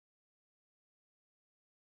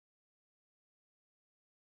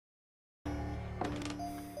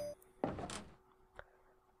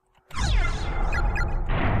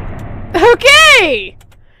Okay!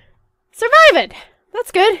 Survived!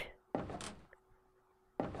 That's good.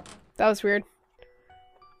 That was weird.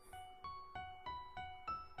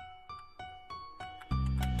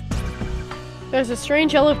 There's a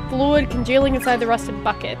strange yellow fluid congealing inside the rusted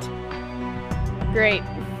bucket. Great.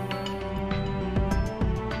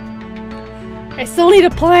 I still need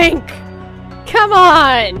a plank! Come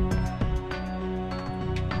on!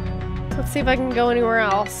 Let's see if I can go anywhere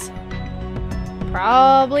else.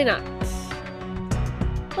 Probably not.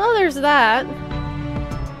 Well, there's that.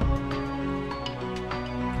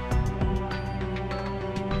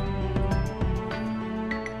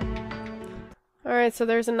 Alright, so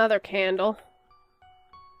there's another candle.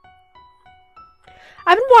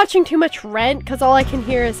 I've been watching too much Rent, because all I can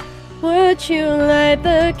hear is, would you light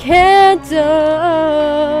the candle?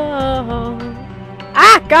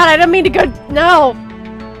 Ah! God, I didn't mean to go- no!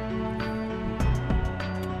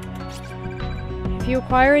 If you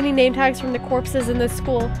acquire any name tags from the corpses in this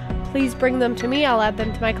school, please bring them to me. I'll add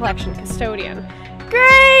them to my collection. Custodian.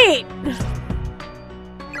 Great!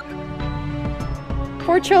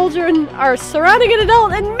 4 children are surrounding an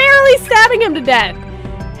adult and merrily stabbing him to death.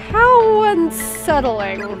 How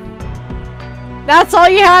unsettling. That's all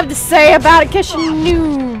you have to say about it,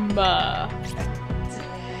 Kishinuma.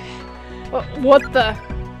 What the?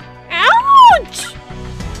 Ouch!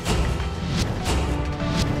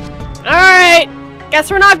 Alright. Guess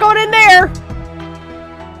we're not going in there.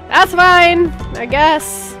 That's fine, I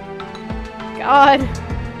guess. God.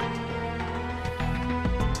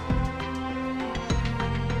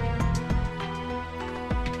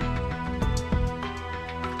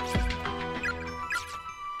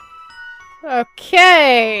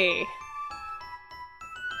 Okay.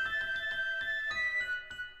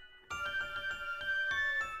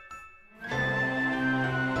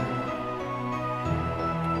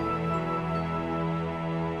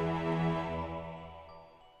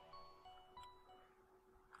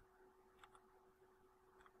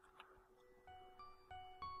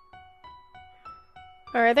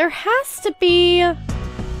 Alright, there has to be...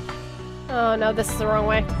 Oh no, this is the wrong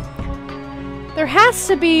way. There has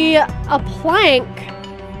to be a plank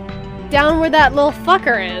down where that little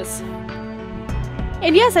fucker is.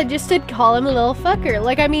 And yes, I just did call him a little fucker.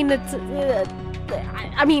 Like, I mean, it's...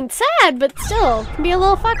 I mean, sad, but still, can be a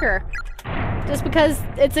little fucker. Just because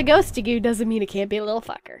it's a ghost to you doesn't mean it can't be a little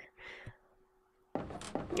fucker.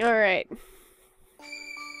 Alright.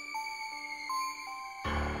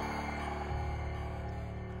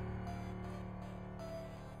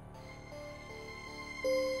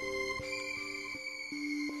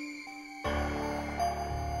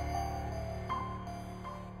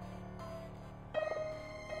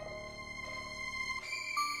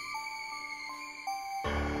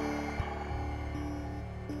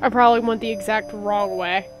 I probably went the exact wrong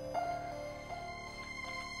way.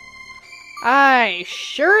 I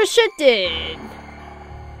sure as shit did.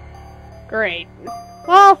 Great.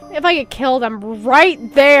 Well, if I get killed, I'm right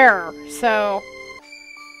there, so...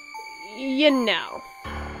 You know.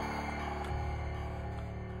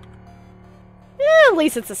 At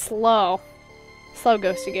least it's a slow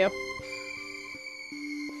ghost to go.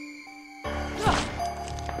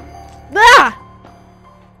 Ah!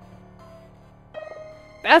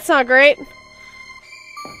 That's not great.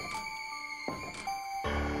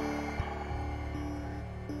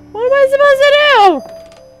 What am I supposed to do?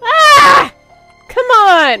 Ah! Come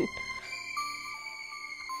on!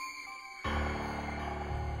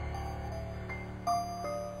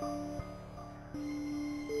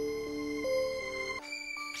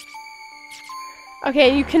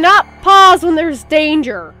 Okay, you cannot pause when there's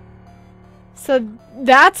danger. So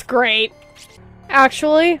that's great.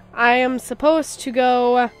 Actually, I am supposed to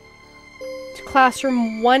go to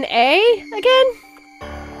classroom 1A again.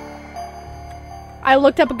 I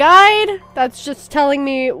looked up a guide that's just telling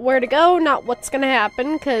me where to go, not what's gonna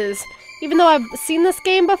happen, because even though I've seen this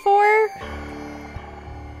game before,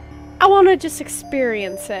 I want to just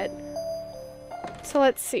experience it. So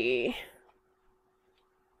let's see.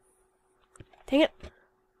 Dang it.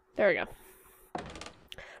 There we go.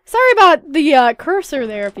 Sorry about the cursor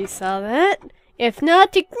there if you saw that. If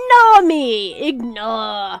not, ignore me!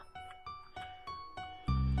 Ignore!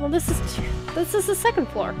 Well, this is the second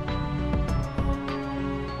floor.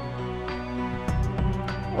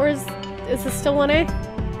 Or is this still 1A?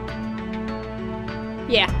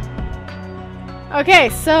 Yeah. Okay,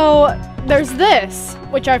 so there's this,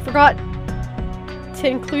 which I forgot to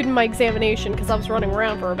include in my examination because I was running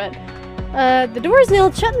around for a bit. The door is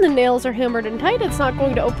nailed shut and the nails are hammered in tight. It's not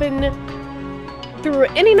going to open through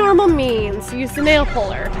any normal means. Use the nail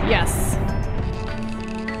puller. Yes.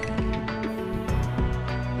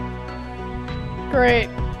 Great.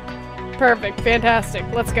 Perfect. Fantastic.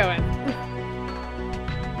 Let's go in.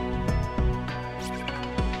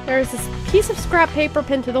 There's this piece of scrap paper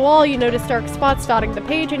pinned to the wall. You notice dark spots dotting the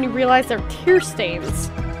page, and you realize they're tear stains.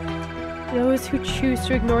 Those who choose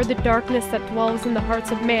to ignore the darkness that dwells in the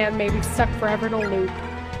hearts of man may be stuck forever in a loop.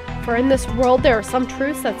 For in this world there are some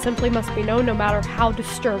truths that simply must be known no matter how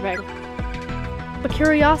disturbing. But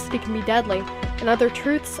curiosity can be deadly, and other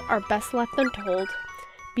truths are best left untold.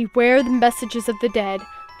 Beware the messages of the dead,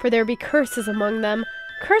 for there be curses among them,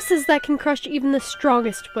 curses that can crush even the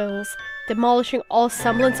strongest wills, demolishing all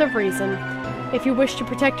semblance of reason. If you wish to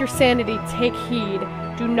protect your sanity, take heed.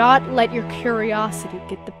 Do not let your curiosity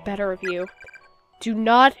get the better of you. Do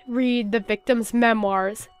not read the victim's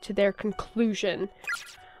memoirs to their conclusion.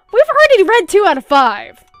 We've already read 2 out of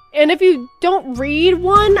 5. And if you don't read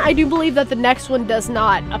one, I do believe that the next one does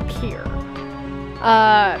not appear.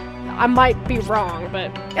 I might be wrong,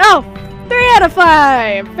 but... Oh! 3 out of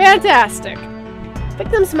 5! Fantastic!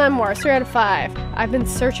 Victim's memoirs, 3 out of 5. I've been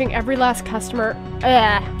searching every last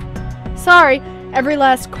every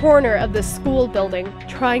last corner of this school building,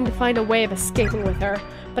 trying to find a way of escaping with her.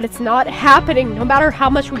 But it's not happening, no matter how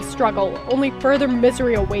much we struggle. Only further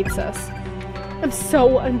misery awaits us. I'm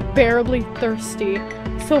so unbearably thirsty.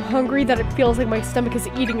 So hungry that it feels like my stomach is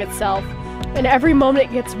eating itself. And every moment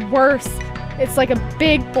it gets worse. It's like a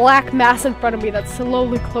big black mass in front of me that's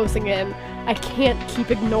slowly closing in. I can't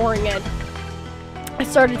keep ignoring it. I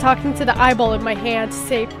started talking to the eyeball in my hand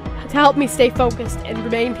to help me stay focused and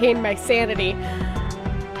maintain my sanity.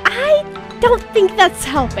 I don't think that's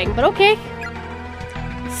helping, but okay.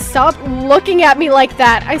 Stop looking at me like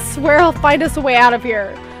that. I swear I'll find us a way out of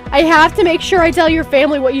here. I have to make sure I tell your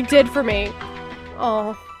family what you did for me.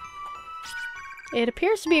 Oh. It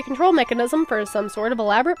appears to be a control mechanism for some sort of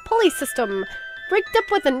elaborate pulley system, rigged up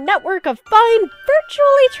with a network of fine,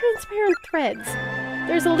 virtually transparent threads.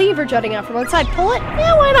 There's a lever jutting out from one side. Pull it?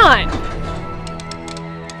 Yeah, why not?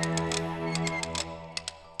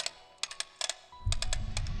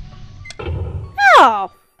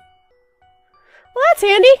 Oh! Well, that's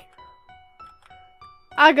handy.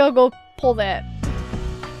 I'll go pull that.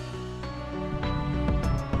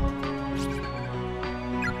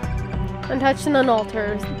 Untouched and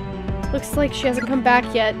unaltered. Looks like she hasn't come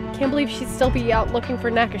back yet. Can't believe she'd still be out looking for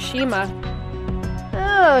Nakashima.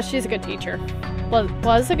 Oh, she's a good teacher.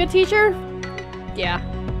 Was a good teacher? Yeah.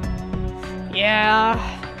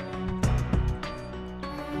 Yeah.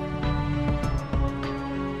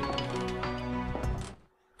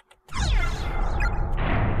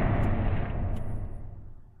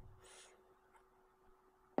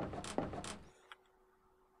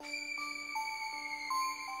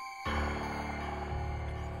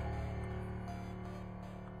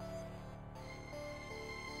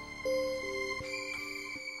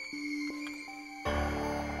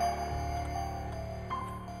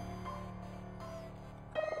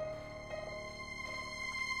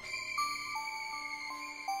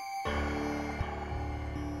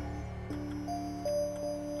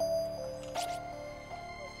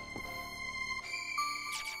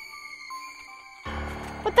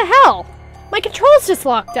 What the hell? My controls just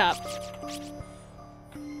locked up.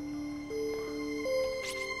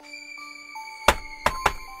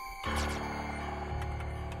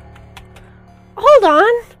 Hold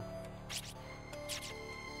on.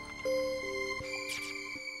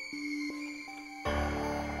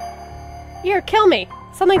 Here, kill me.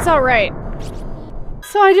 Something's not right.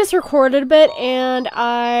 So I just recorded a bit and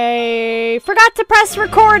I forgot to press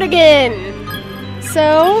record again.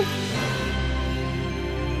 So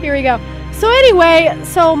here we go. So anyway,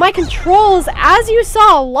 so my controls, as you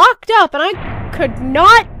saw, locked up and I could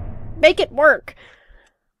not make it work.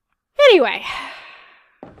 Anyway.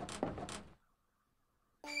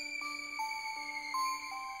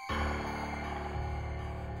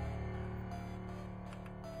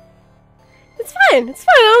 It's fine. It's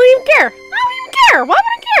fine. I don't even care. I don't even care. Why would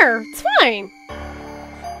I care? It's fine.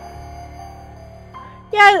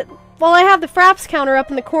 Yeah, well, I have the fraps counter up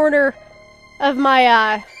in the corner of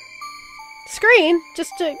my, screen,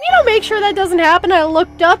 just to, make sure that doesn't happen. I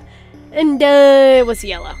looked up, and, it was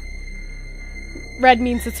yellow. Red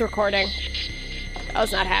means it's recording. I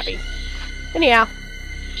was not happy. Anyhow.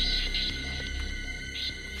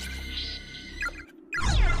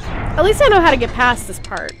 At least I know how to get past this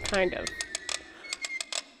part, kind of.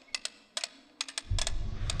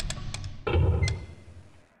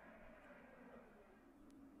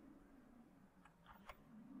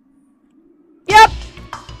 Yep!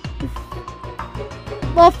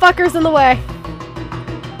 Little fucker's in the way.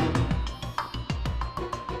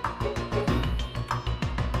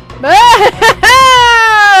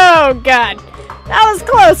 Oh, God.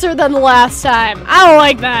 closer than the last time. I don't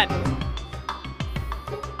like that.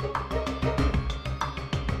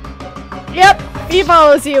 Yep, he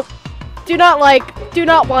follows you. Do not like, do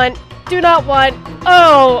not want, do not want.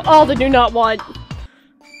 Oh, all the do not want.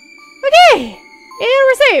 Okay, and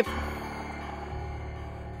we're safe.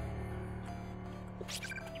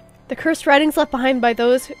 The cursed writings left behind by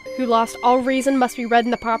those who lost all reason must be read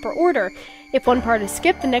in the proper order. If one part is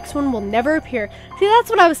skipped, the next one will never appear. See, that's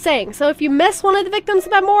what I was saying. So if you miss one of the victims'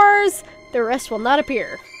 memoirs, the rest will not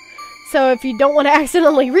appear. So if you don't want to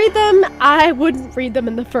accidentally read them, I wouldn't read them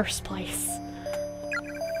in the first place.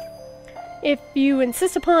 If you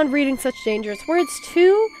insist upon reading such dangerous words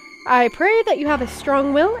too, I pray that you have a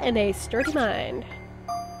strong will and a sturdy mind.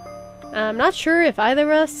 I'm not sure if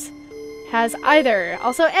either of us has either.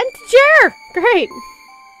 Also, empty chair! Great!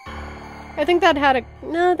 I think that had a...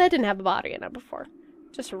 No, that didn't have a body in it before.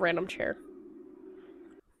 Just a random chair.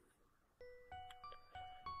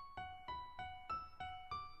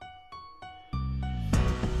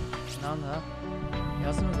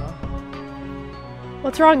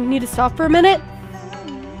 What's wrong? You need to stop for a minute?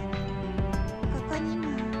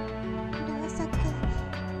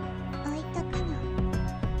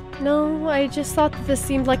 No, I just thought that this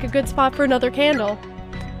seemed like a good spot for another candle.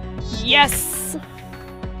 Yes!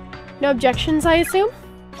 No objections, I assume?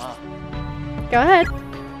 Go ahead.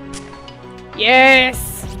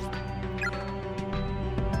 Yes!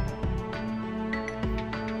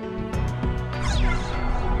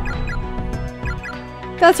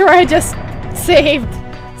 That's where I just saved.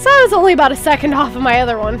 So I was only about a second off of my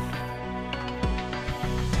other one.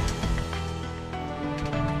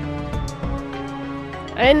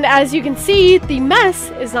 And as you can see, the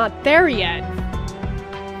mess is not there yet.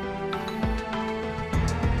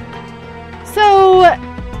 So,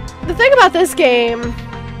 the thing about this game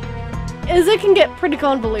is it can get pretty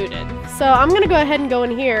convoluted. So I'm gonna go ahead and go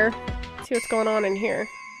in here, see what's going on in here.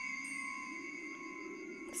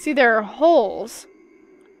 See, there are holes.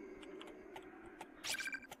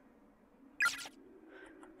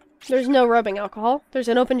 There's no rubbing alcohol. There's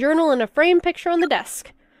an open journal and a framed picture on the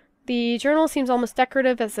desk. The journal seems almost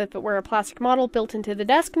decorative, as if it were a plastic model built into the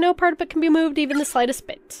desk. No part of it can be moved, even the slightest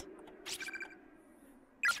bit.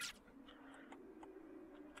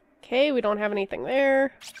 Okay, we don't have anything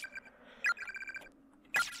there.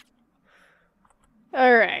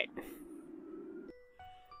 Alright.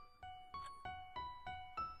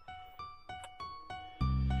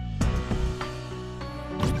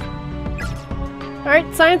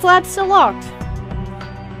 Alright, science lab's still locked.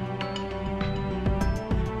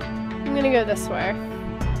 I'm gonna go this way.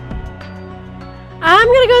 I'm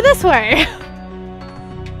gonna go this way!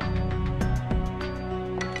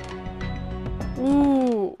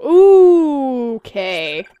 Ooh,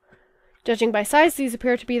 okay. Judging by size, these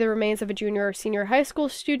appear to be the remains of a junior or senior high school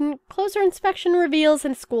student. Closer inspection reveals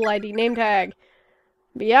a school ID name tag.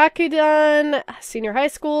 Byakudan, senior high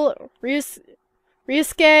school,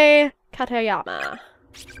 Ryusuke Katayama.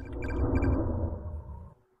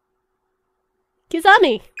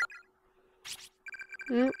 Kizami!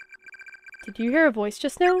 Did you hear a voice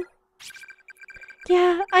just now?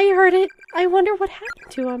 Yeah, I heard it. I wonder what happened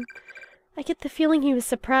to him. I get the feeling he was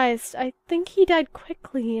surprised. I think he died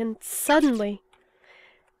quickly and suddenly.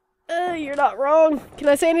 You're not wrong. Can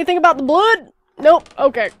I say anything about the blood? Nope.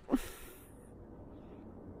 Okay.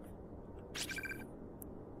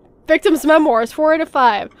 Victim's memoirs, 4 out of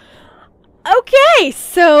 5. Okay,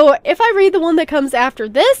 so if I read the one that comes after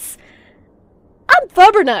this, I'm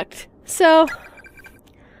flubbernucked. So,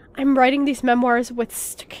 I'm writing these memoirs with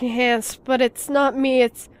sticky hands, but it's not me,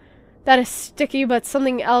 it's... That is sticky, but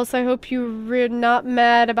something else. I hope you're not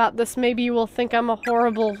mad about this. Maybe you will think I'm a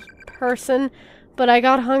horrible person, but I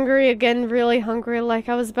got hungry again, really hungry, like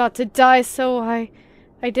I was about to die, so I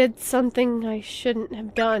did something I shouldn't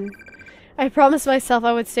have done. I promised myself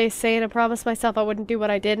I would stay sane. I promised myself I wouldn't do what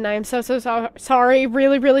I did, and I am so sorry.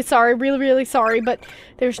 Really sorry, but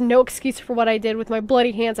there's no excuse for what I did with my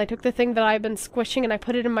bloody hands. I took the thing that I've been squishing and I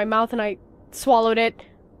put it in my mouth and I swallowed it.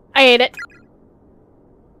 I ate it.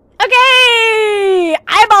 Okay!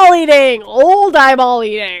 Eyeball eating! Old eyeball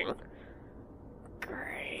eating.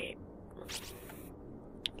 Great.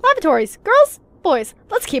 Lavatories. Girls, boys,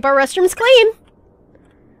 let's keep our restrooms clean.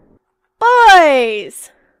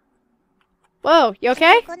 Boys! Whoa, you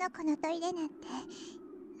okay?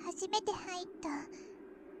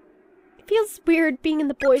 It feels weird being in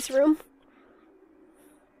the boys' room.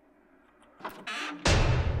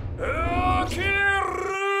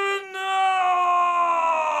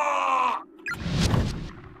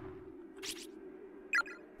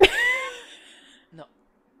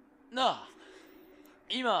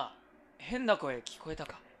 変な声聞こえた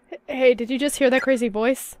か? Hey, did you just hear that crazy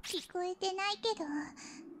voice? 聞こえてないけど、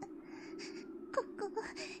ここ、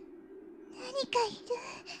何かいる。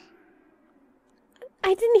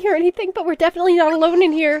 I didn't hear anything, but we're definitely not alone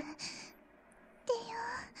in here. でよ。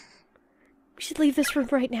 We should leave this room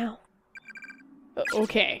right now.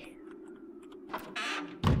 Okay.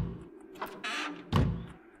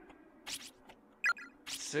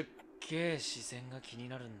 すっげえ視線が気に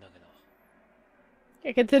なるんだけど。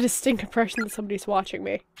 I get the distinct impression that somebody's watching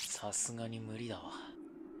me. さすがに無理だわ。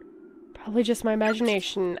 Probably just my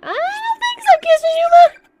imagination. I don't think so,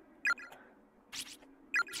 Kizuyuma!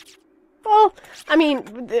 Well, I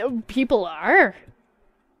mean, people are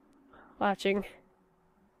watching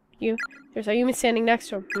you. There's Ayumi standing next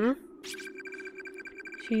to him.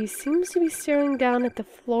 She seems to be staring down at the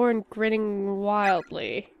floor and grinning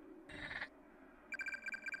wildly.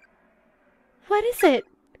 What is it?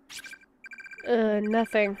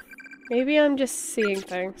 Nothing. Maybe I'm just seeing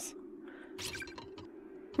things.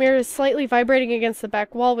 Mirror is slightly vibrating against the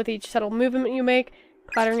back wall with each subtle movement you make,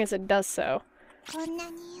 clattering as it does so. こんな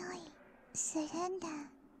匂いするんだ。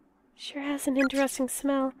 Sure has an interesting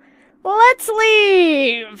smell. Let's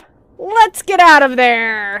leave! Let's get out of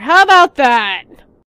there! How about that?